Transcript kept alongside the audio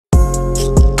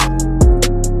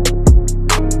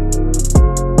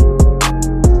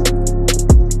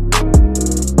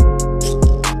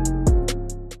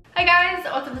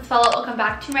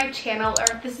back to my channel,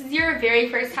 or if this is your very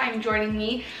first time joining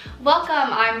me, welcome.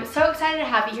 I'm so excited to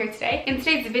have you here today. In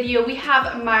today's video, we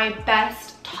have my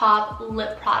best top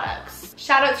lip products.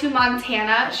 Shout out to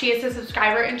Montana. She is a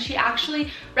subscriber and she actually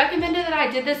recommended that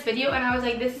I did this video, and I was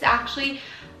like, this is actually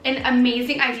an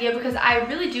amazing idea because I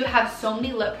really do have so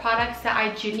many lip products that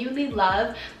I genuinely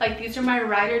love. Like, these are my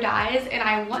ride or dies and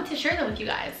I want to share them with you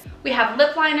guys. We have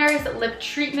lip liners, lip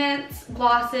treatments,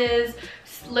 glosses,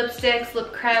 lipsticks,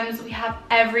 lip creams. We have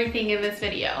everything in this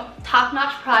video.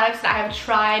 Top-notch products that I have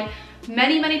tried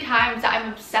many times that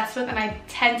I'm obsessed with and I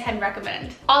 10/10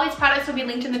 recommend. All these products will be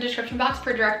linked in the description box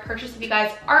for direct purchase if you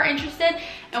guys are interested.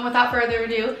 And without further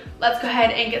ado, let's go ahead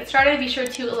and get started. Be sure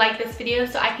to like this video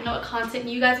so I can know what content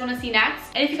you guys want to see next.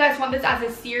 And if you guys want this as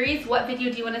a series, what video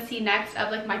do you want to see next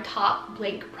of like my top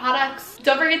blank products?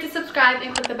 Don't forget to subscribe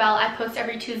and click the bell. I post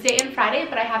every Tuesday and Friday,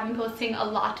 but I have been posting a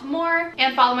lot more.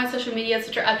 And follow my social medias,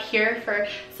 which are up here, for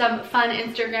some fun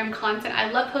Instagram content. I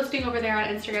love posting over there on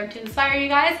Instagram to inspire you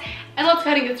guys. And let's go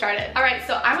ahead and get started. All right,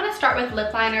 so I want to start with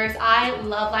lip liners. I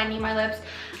love lining my lips.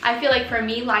 I feel like for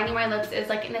me, lining my lips is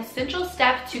like an essential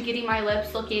step to getting my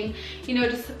lips looking, you know,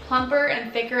 just plumper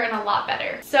and thicker and a lot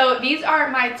better. So these are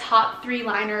my top 3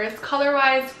 liners,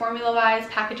 color-wise, formula-wise,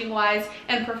 packaging-wise,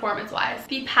 and performance-wise.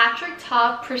 The Patrick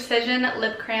Ta Precision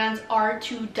Lip Crayons are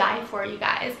to die for, you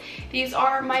guys. These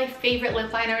are my favorite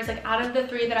lip liners. Like, out of the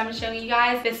 3 that I'm showing you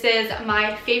guys, this is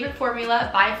my favorite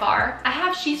formula by far. I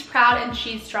have She's Proud and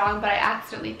She's Strong, but I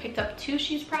accidentally picked up 2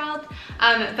 She's Proud,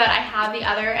 but I have the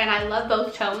other and I love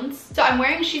both tones. So I'm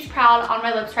wearing She's Proud on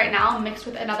my lips right now, mixed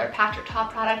with another Patrick Ta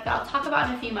product that I'll talk about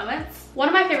in a few moments. One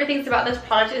of my favorite things about this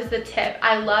product is the tip.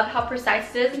 I love how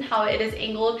precise it is and how it is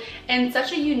angled in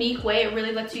such a unique way. It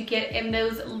really lets you get in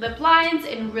those lip lines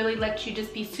and really lets you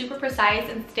just be super precise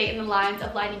and stay in the lines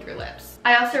of lining your lips.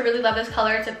 I also really love this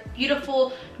color. It's a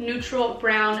beautiful neutral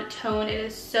brown tone. It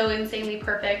is so insanely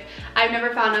perfect. I've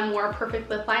never found a more perfect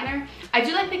lip liner. I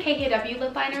do like the KKW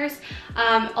lip liners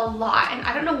a lot, and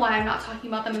I don't know why I'm not talking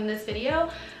about them in this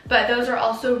video, but those are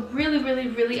also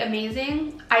really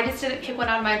amazing. I just didn't pick one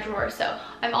out of my drawer, so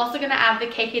I'm also gonna add the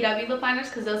KKW lip liners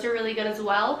because those are really good as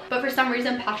well. But for some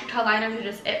reason, Patrick Ta liners are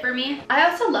just it for me. I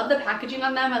also love the packaging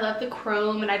on them. I love the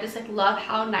chrome, and I just like love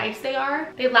how nice they are.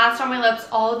 They last on my lips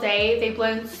all day. They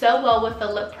blend so well with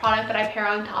the lip product that I pair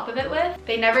on top of it with.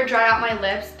 They never dry out my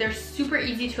lips. They're super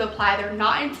easy to apply. They're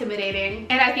not intimidating,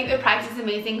 and I think the price is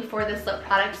amazing for this lip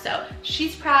product. So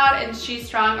She's Proud and She's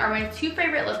Strong are my 2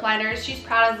 favorite lip liners. She's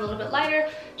Proud is a little bit lighter.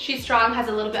 She's Strong has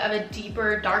a little bit of a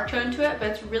deeper dark tone to it, but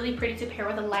it's really pretty to pair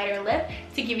with a lighter lip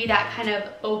to give you that kind of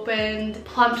opened,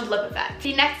 plumped lip effect.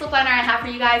 The next lip liner I have for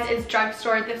you guys is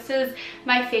Drugstore. This is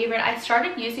my favorite. I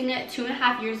started using it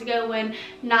 2.5 years ago when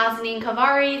Nazanin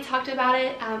Kavari talked about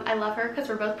it. I love her because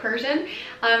we're both Persian,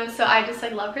 so I just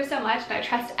like love her so much and I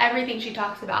trust everything she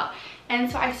talks about. And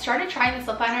so I started trying this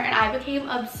lip liner and I became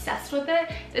obsessed with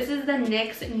it. This is the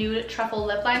NYX Nude Truffle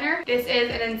Lip Liner. This is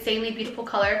an insanely beautiful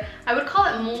color. I would call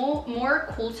it more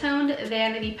cool toned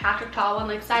than the Patrick Ta one,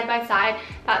 like side by side.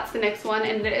 That's the NYX one,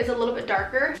 and it is a little bit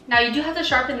darker. Now you do have to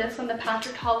sharpen this one. The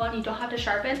Patrick Ta one, you don't have to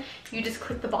sharpen. You just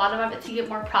click the bottom of it to get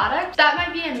more product. That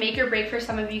might be a make or break for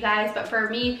some of you guys, but for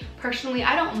me personally,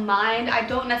 I don't mind. I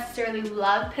don't necessarily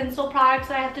love pencil products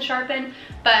that I have to sharpen,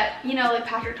 but you know, like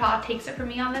Patrick Ta takes it for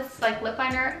me on this like lip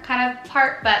liner kind of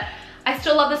part, but I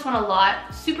still love this one a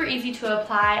lot. Super easy to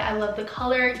apply. I love the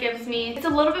color it gives me. It's a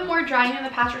little bit more drying than the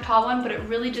Patrick Ta one, but it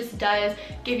really just does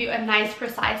give you a nice,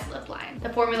 precise lip line. The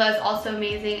formula is also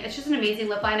amazing. It's just an amazing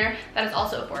lip liner that is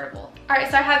also affordable. All right,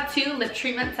 so I have 2 lip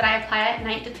treatments that I apply at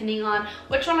night depending on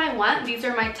which one I want. These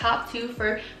are my top 2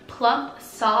 for plump,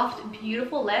 soft,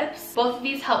 beautiful lips. Both of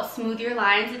these help smooth your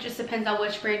lines. It just depends on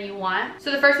which brand you want.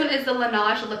 So the first one is the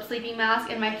Laneige Lip Sleeping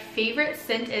Mask, and my favorite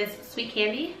scent is Sweet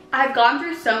Candy. I've gone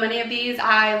through so many of these.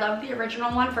 I love the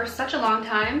original one for such a long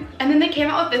time, and then they came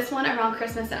out with this one around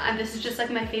Christmas, and this is just like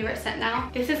my favorite scent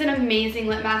now. This is an amazing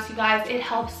lip mask, you guys. It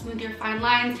helps smooth your fine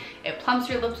lines. It plumps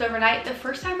your lips overnight. The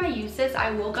first time I used this,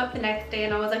 I woke up the next day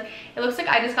and I was like, it looks like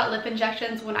I just got lip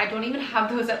injections when I don't even have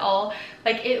those at all.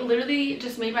 Like, it literally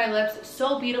just made my lips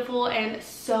so beautiful and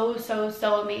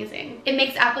so amazing. It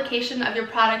makes application of your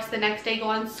products the next day go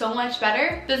on so much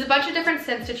better. There's a bunch of different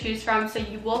scents to choose from, so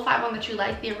you will find one that you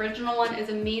like. The original one is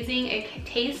amazing. It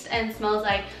tastes and smells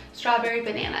like strawberry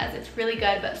bananas. It's really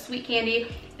good, but Sweet Candy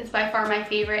is by far my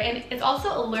favorite, and it's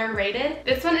also Allure rated.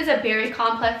 This one is a berry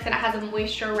complex and it has a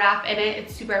moisture wrap in it.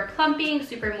 It's super plumping,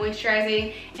 super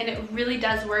moisturizing, and it really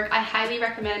does work. I highly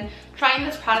recommend trying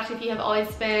this product if you have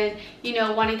always been, you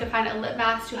know, wanting to find a lip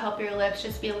mask to help your lips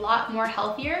just be a lot more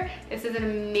healthier. This is an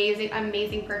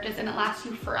amazing purchase, and it lasts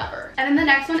you forever. And then the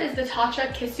next one is the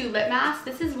Tatcha Kissu lip mask.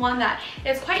 This is one that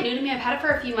is quite new to me. I've had it for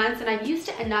a few months and I've used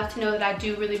it enough to know that I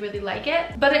do really like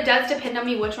it, but it does depend on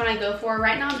me which one I go for.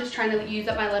 Right now I'm just trying to use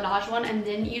up my Laneige one and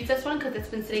then use this one because it's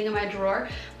been sitting in my drawer,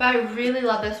 but I really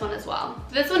love this one as well.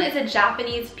 So this one is a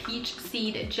Japanese peach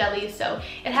seed jelly, so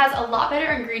it has a lot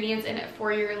better ingredients in it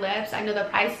for your lips. I know the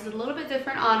price is a little bit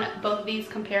different on both of these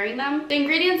comparing them. The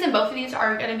ingredients in both of these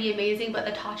are going to be amazing, but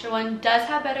the Tatcha one does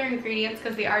have better ingredients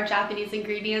because they are Japanese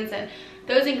ingredients, and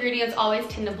those ingredients always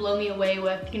tend to blow me away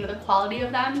with, you know, the quality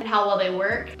of them and how well they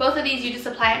work. Both of these you just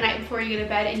apply at night before you go to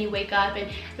bed and you wake up and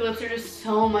your lips are just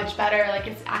so much better. Like,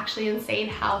 it's actually insane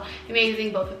how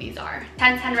amazing both of these are.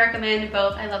 10/10 recommend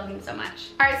both. I love them so much.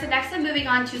 Alright, so next I'm moving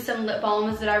on to some lip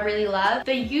balms that I really love.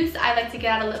 The use I like to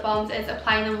get out of lip balms is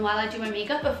applying them while I do my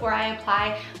makeup before I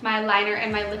apply my liner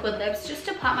and my liquid lips, just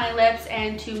to plump my lips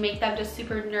and to make them just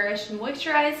super nourished and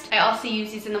moisturized. I also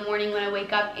use these in the morning when I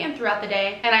wake up and throughout the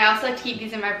day, and I also like to keep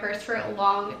these in my purse for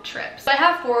long trips. So I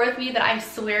have 4 with me that I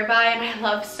swear by and I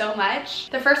love so much.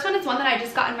 The first one is one that I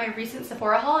just got in my recent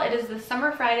Sephora haul. It is the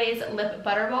Summer Fridays Lip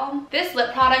Butter Balm. This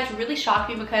lip product really shocked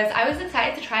me because I was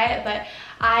excited to try it, but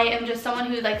I am just someone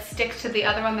who like sticks to the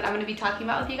other one that I'm going to be talking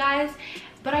about with you guys.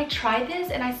 But I tried this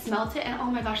and I smelled it, and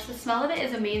oh my gosh, the smell of it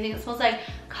is amazing. It smells like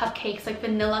cupcakes, like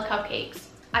vanilla cupcakes.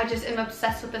 I just am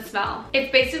obsessed with the smell. It's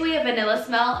basically a vanilla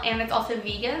smell and it's also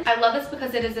vegan. I love this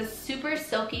because it is a super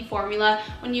silky formula.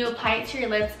 When you apply it to your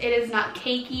lips, it is not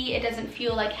cakey. It doesn't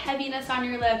feel like heaviness on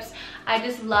your lips. I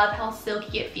just love how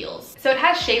silky it feels. So it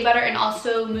has shea butter and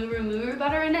also muru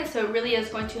butter in it, so it really is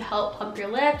going to help plump your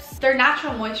lips. They're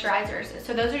natural moisturizers,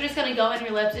 so those are just going to go in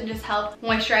your lips and just help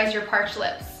moisturize your parched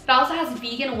lips. It also has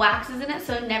vegan waxes in it,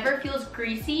 so it never feels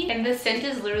greasy, and the scent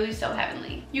is literally so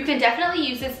heavenly. You can definitely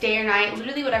use this day or night,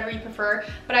 literally whatever you prefer,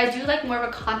 but I do like more of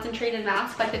a concentrated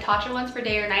mask, like the Tatcha ones for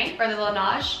day or night, or the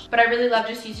Laneige. But I really love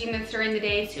just using this during the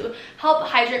day to help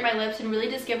hydrate my lips and really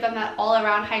just give them that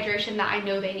all-around hydration that I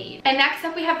know they need. And next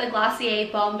up we have the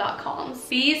Glossier balm.coms.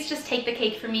 These just take the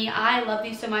cake for me. I love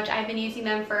these so much. I've been using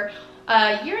them for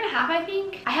a year and a half, I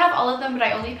think. I have all of them, but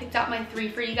I only picked out my 3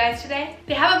 for you guys today.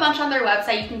 They have a bunch on their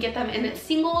website. You can get them in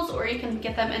singles or you can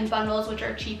get them in bundles, which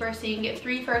are cheaper, so you can get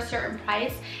 3 for a certain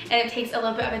price and it takes a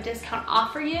little bit of a discount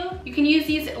off for you. You can use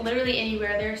these literally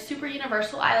anywhere. They're super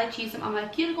universal. I like to use them on my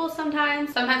cuticles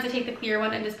sometimes. Sometimes I take the clear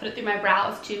one and just put it through my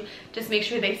brows to just make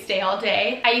sure they stay all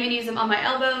day. I even use them on my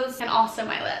elbows and also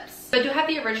my lips. So I do have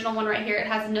the original one right here. It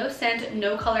has no scent,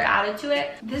 no color added to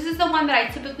it. This is the one that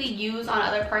I typically use on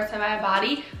other parts of my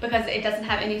body because it doesn't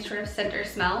have any sort of scent or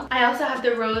smell. I also have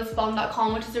the Rose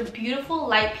balm.com, which is a beautiful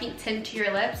light pink tint to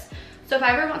your lips. So if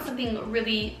I ever want something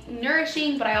really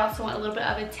nourishing, but I also want a little bit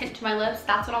of a tint to my lips,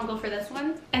 that's when I'll go for this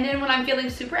one. And then when I'm feeling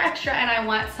super extra and I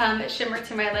want some shimmer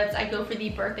to my lips, I go for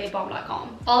the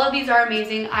birthdaybalm.com. All of these are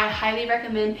amazing. I highly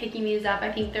recommend picking these up.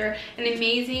 I think they're an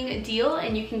amazing deal,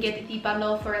 and you can get the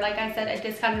bundle for, like I said, a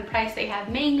discounted price. They have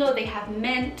mango, they have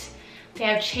mint, they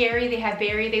have cherry, they have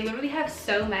berry. They literally have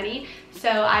so many. So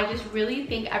I just really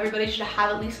think everybody should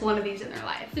have at least one of these in their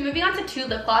life. So moving on to 2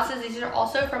 lip glosses. These are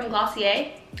also from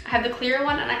Glossier. I have the clear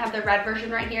one and I have the red version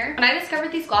right here. When I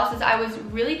discovered these glosses, I was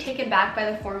really taken back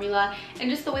by the formula and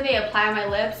just the way they apply on my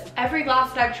lips. Every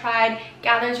gloss that I've tried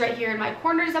gathers right here in my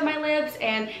corners of my lips,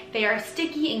 and they are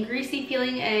sticky and greasy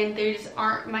feeling, and they just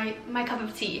aren't my cup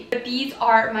of tea. But these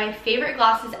are my favorite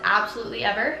glosses absolutely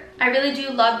ever. I really do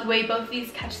love the way both of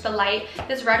these catch the light.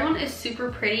 This red one is super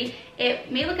pretty.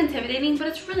 It may look intimidating, but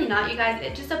it's really not, you guys.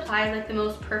 It just applies like the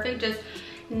most perfect, just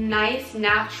nice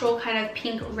natural kind of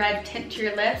pink red tint to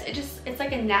your lips. It's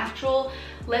like a natural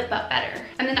lip but better.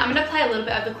 And then I'm gonna apply a little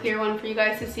bit of the clear one for you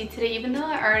guys to see today, even though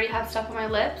I already have stuff on my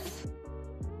lips.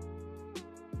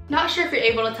 Not sure if you're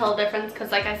able to tell the difference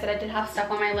because, like I said, I did have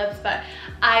stuff on my lips, but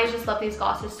I just love these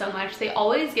glosses so much. They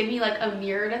always give me like a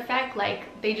mirrored effect.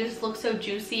 Like, they just look so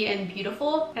juicy and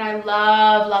beautiful, and I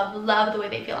love the way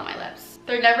they feel on my lips.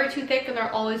 They're never too thick and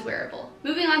they're always wearable.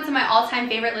 Moving on to my all-time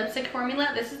favorite lipstick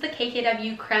formula. This is the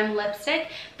KKW Creme Lipstick,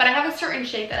 but I have a certain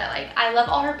shade that I like. I love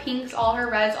all her pinks, all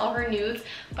her reds, all her nudes,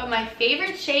 but my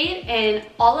favorite shade in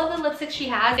all of the lipsticks she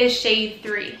has is shade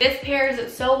 3. This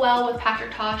pairs so well with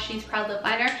Patrick Tashi's Proud Lip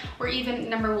Liner, or even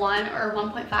number 1 or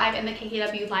 1.5 in the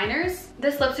KKW liners.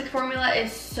 This lipstick formula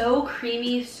is so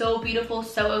creamy, so beautiful,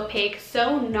 so opaque,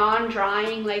 so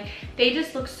non-drying. Like, they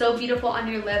just look so beautiful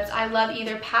on your lips. I love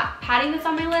either patting this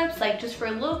on my lips, like just for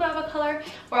a little bit of a color color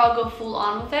or I'll go full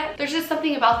on with it. There's just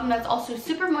something about them that's also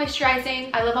super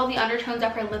moisturizing. I love all the undertones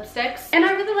of her lipsticks. And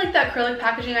I really like the acrylic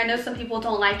packaging. I know some people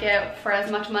don't like it for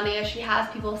as much money as she has.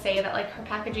 People say that like her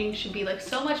packaging should be like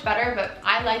so much better, but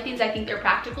I like these. I think they're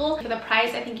practical. For the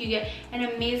price, I think you get an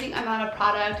amazing amount of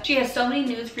product. She has so many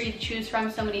nudes for you to choose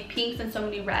from, so many pinks and so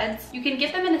many reds. You can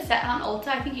get them in a set on Ulta.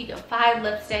 I think you get 5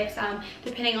 lipsticks,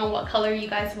 depending on what color you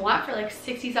guys want, for like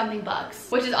 60 something bucks,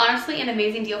 which is honestly an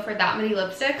amazing deal for that many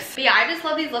lipsticks. But yeah, I just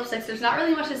love these lipsticks. There's not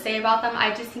really much to say about them.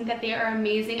 I just think that they are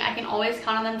amazing. I can always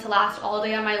count on them to last all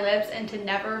day on my lips and to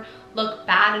never look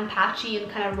bad and patchy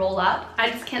and kind of roll up. I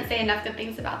just can't say enough good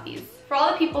things about these. For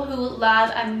all the people who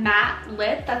love a matte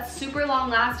lip that's super long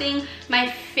lasting, my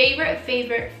favorite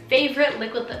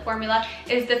liquid lip formula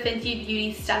is the Fenty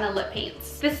Beauty Stunna Lip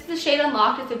Paints. This is the shade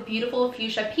Unlocked. It's a beautiful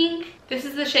fuchsia pink. This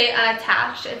is the shade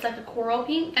Unattached. It's like a coral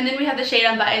pink. And then we have the shade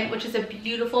Unbuttoned, which is a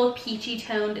beautiful peachy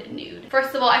toned nude.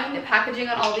 First of all, I think the packaging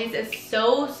on all these is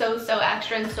so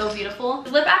extra and so beautiful.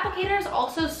 The lip applicator is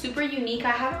also super unique.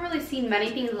 I haven't really seen many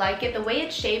things like it. The way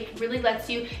it's shaped really lets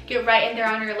you get right in there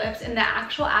on your lips, and the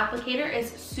actual applicator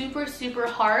is super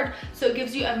hard, so it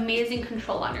gives you amazing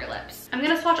control on your lips. I'm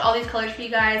gonna swatch all these colors for you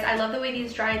guys. I love the way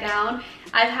these dry down.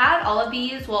 I've had all of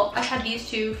these, well, I've had these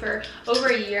two for over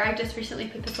a year. I just recently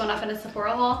picked this one up in a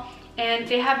Sephora haul, and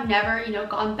they have never, you know,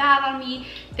 gone bad on me.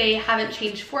 They haven't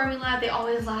changed formula. They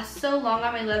always last so long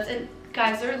on my lips, and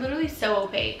guys, they're literally so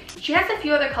opaque. She has a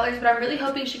few other colors, but I'm really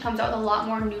hoping she comes out with a lot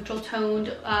more neutral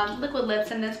toned liquid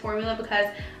lips in this formula, because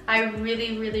I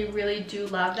really do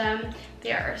love them.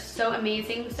 They are so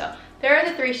amazing. So there are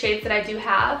the 3 shades that I do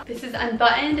have. This is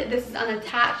Unbuttoned, this is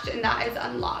Unattached, and that is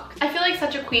Unlocked. I feel like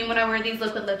such a queen when I wear these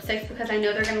liquid lipsticks, because I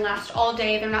know they're gonna last all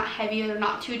day. They're not heavy, they're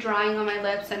not too drying on my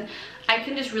lips, and I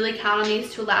can just really count on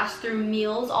these to last through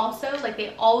meals also. Like,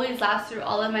 they always last through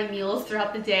all of my meals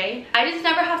throughout the day. I just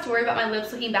never have to worry about my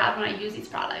lips looking bad when I use these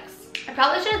products. I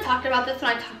probably should have talked about this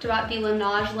when I talked about the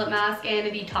Laneige lip mask and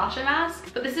the Tasha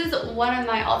mask, but this is one of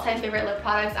my all-time favorite lip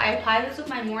products. I apply this with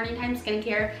my morning time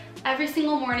skincare every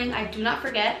single morning. I do not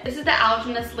forget. This is the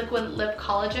Algenist Liquid Lip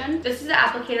Collagen. This is the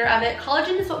applicator of it.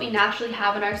 Collagen is what we naturally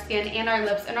have in our skin and our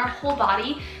lips and our whole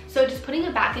body. So just putting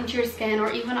it back into your skin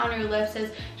or even on your lips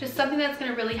is just something that's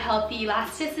going to really help the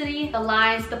elasticity, the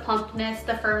lines, the plumpness,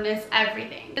 the firmness,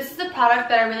 everything. This is a product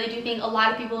that I really do think a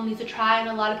lot of people need to try, and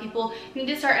a lot of people need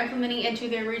to start implementing into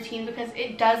their routine, because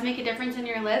it does make a difference in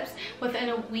your lips. Within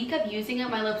a week of using it,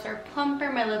 my lips are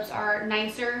plumper, my lips are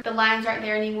nicer, the lines aren't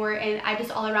there anymore, and I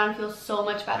just all around feel so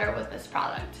much better with this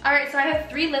product. Alright, so I have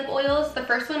 3 lip oils. The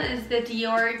first one is the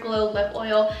Dior Glow Lip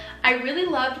Oil. I really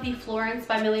loved the Florence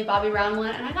by Millie Bobby Brown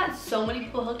one, and I got so many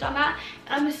people hooked on that,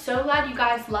 and I'm so glad you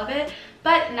guys love it.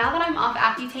 But now that I'm off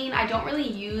Accutane, I don't really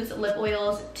use lip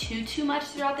oils too much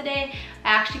throughout the day. I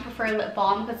actually prefer lip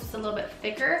balm because it's a little bit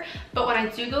thicker. But when I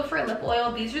do go for a lip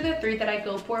oil, these are the 3 that I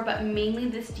go for, but mainly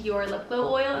this Dior Lip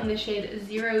Glow Oil in the shade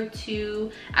 001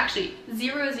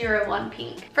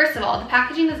 Pink. First of all, the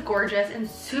packaging is gorgeous and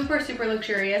super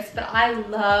luxurious, but I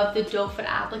love the doe foot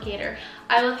applicator.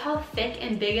 I love how thick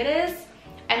and big it is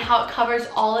and how it covers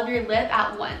all of your lip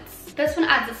at once. This one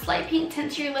adds a slight pink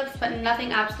tint to your lips, but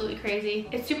nothing absolutely crazy.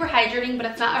 It's super hydrating, but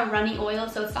it's not a runny oil,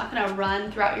 so it's not gonna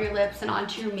run throughout your lips and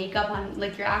onto your makeup on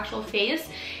like your actual face.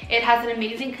 It has an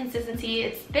amazing consistency.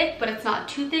 It's thick, but it's not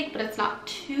too thick, but it's not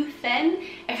too thin,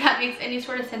 if that makes any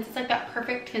sort of sense. It's like that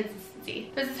perfect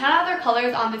consistency. There's a ton of other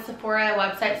colors on the Sephora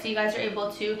website, so you guys are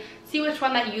able to see which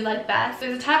one that you like best.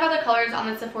 There's a ton of other colors on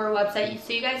the Sephora website,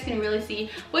 so you guys can really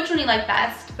see which one you like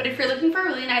best. But if you're looking for a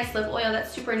really nice lip oil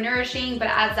that's super nourishing but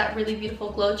adds that really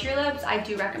beautiful glow to your lips, I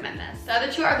do recommend this. The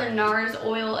other 2 are the NARS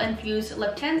oil infused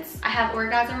lip tints. I have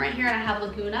Orgasm right here, and I have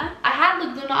Laguna. I had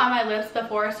Laguna on my lips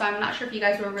before, so I'm not sure if you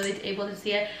guys were really able to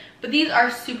see it, but these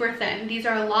are super thin. These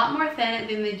are a lot more thin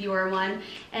than the Dior one,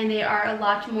 and they are a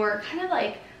lot more kind of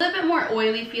like a little bit more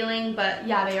oily feeling, but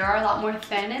yeah, they are a lot more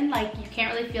thin, and like you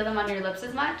can't really feel them on your lips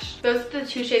as much. Those are the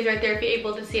 2 shades right there if you're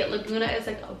able to see it. Laguna is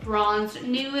like a bronze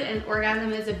nude, and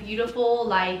Orgasm is a beautiful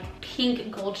like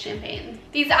pink gold champagne.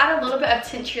 These add a little bit of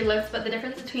tint to your lips, but the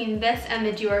difference between this and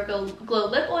the Dior Glow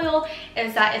Lip Oil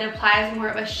is that it applies more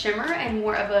of a shimmer and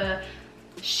more of a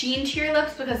sheen to your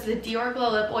lips, because the Dior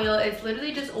Glow Lip Oil is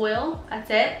literally just oil,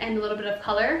 that's it, and a little bit of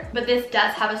color, but this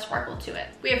does have a sparkle to it.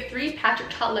 We have 3 Patrick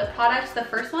Ta lip products. The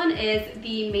first one is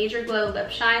the Major Glow Lip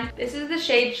Shine. This is the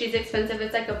shade She's Expensive.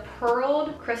 It's like a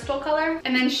pearled crystal color.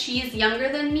 And then She's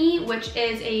Younger Than Me, which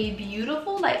is a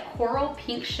beautiful like coral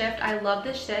pink shift. I love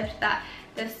the shift that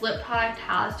this lip product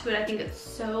has to it. I think it's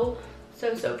so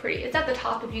So pretty. It's at the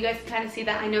top if you guys can kind of see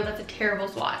that. I know that's a terrible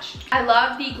swatch. I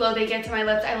love the glow they give to my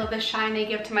lips. I love the shine they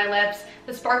give to my lips.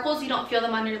 The sparkles, you don't feel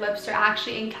them on your lips. They're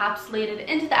actually encapsulated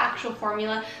into the actual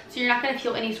formula, so you're not going to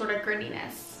feel any sort of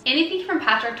grittiness. Anything from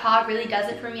Patrick Ta really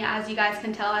does it for me. As you guys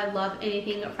can tell, I love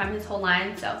anything from his whole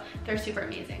line, so they're super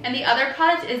amazing. And the other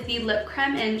product is the lip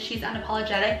creme in She's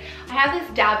Unapologetic. I have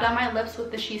this dabbed on my lips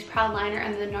with the She's Proud liner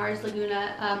and the NARS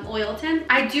Laguna oil tint.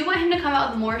 I do want him to come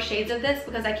out with more shades of this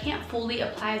because I can't fully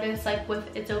apply this like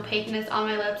with its opaqueness on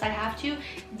my lips. I have to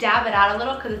dab it out a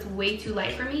little because it's way too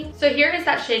light for me. So here is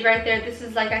that shade right there. This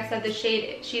is, like I said, the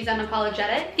shade She's Unapologetic.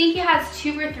 I think it has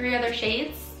 2 or 3 other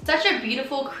shades. Such a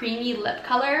beautiful creamy lip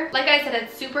color. Like I said,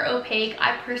 it's super opaque.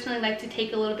 I personally like to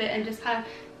take a little bit and just kind of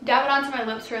dab it onto my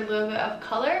lips for a little bit of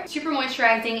color. Super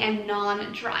moisturizing and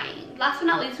non-drying. Last but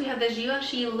not least, we have the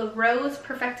Givenchy La Rose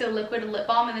Perfecto Liquid Lip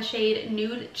Balm in the shade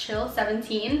Nude Chill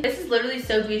 17. This is literally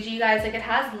so bougie, you guys. Like, it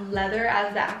has leather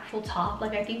as the actual top.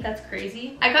 Like, I think that's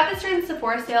crazy. I got this during the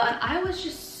Sephora sale and I was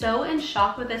just so in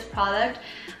shock with this product.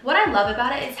 What I love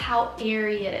about it is how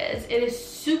airy it is. It is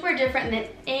super different than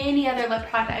any other lip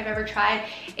product I've ever tried.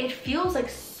 It feels like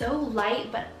so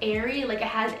light but airy, like it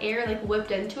has air like whipped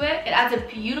into it. It adds a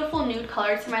beautiful nude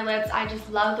color to my lips. I just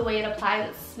love the way it applies.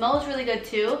 It smells really good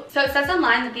too. So it says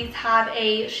online that these have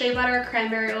a shea butter,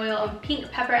 cranberry oil, and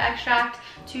pink pepper extract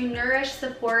to nourish,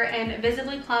 support, and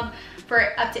visibly plump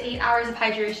for up to 8 hours of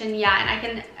hydration. Yeah, and I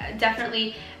can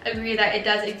definitely agree that it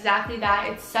does exactly that.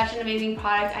 It's such an amazing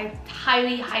product. I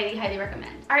highly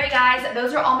recommend. Alright guys,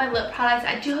 those are all my lip products.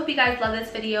 I do hope you guys love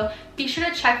this video. Be sure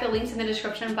to check the links in the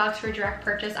description box for direct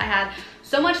purchase. I had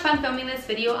so much fun filming this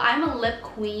video. I'm a lip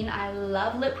queen. I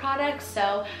love lip products,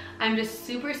 so I'm just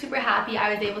super happy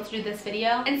I was able to do this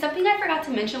video. And something I forgot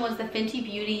to mention was the Fenty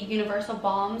Beauty Universal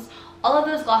Balms. All of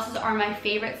those glosses are my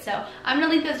favorites, so I'm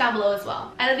gonna link those down below as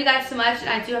well. I love you guys so much, and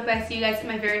I do hope I see you guys in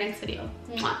my very next video.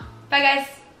 Mwah. Bye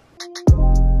guys.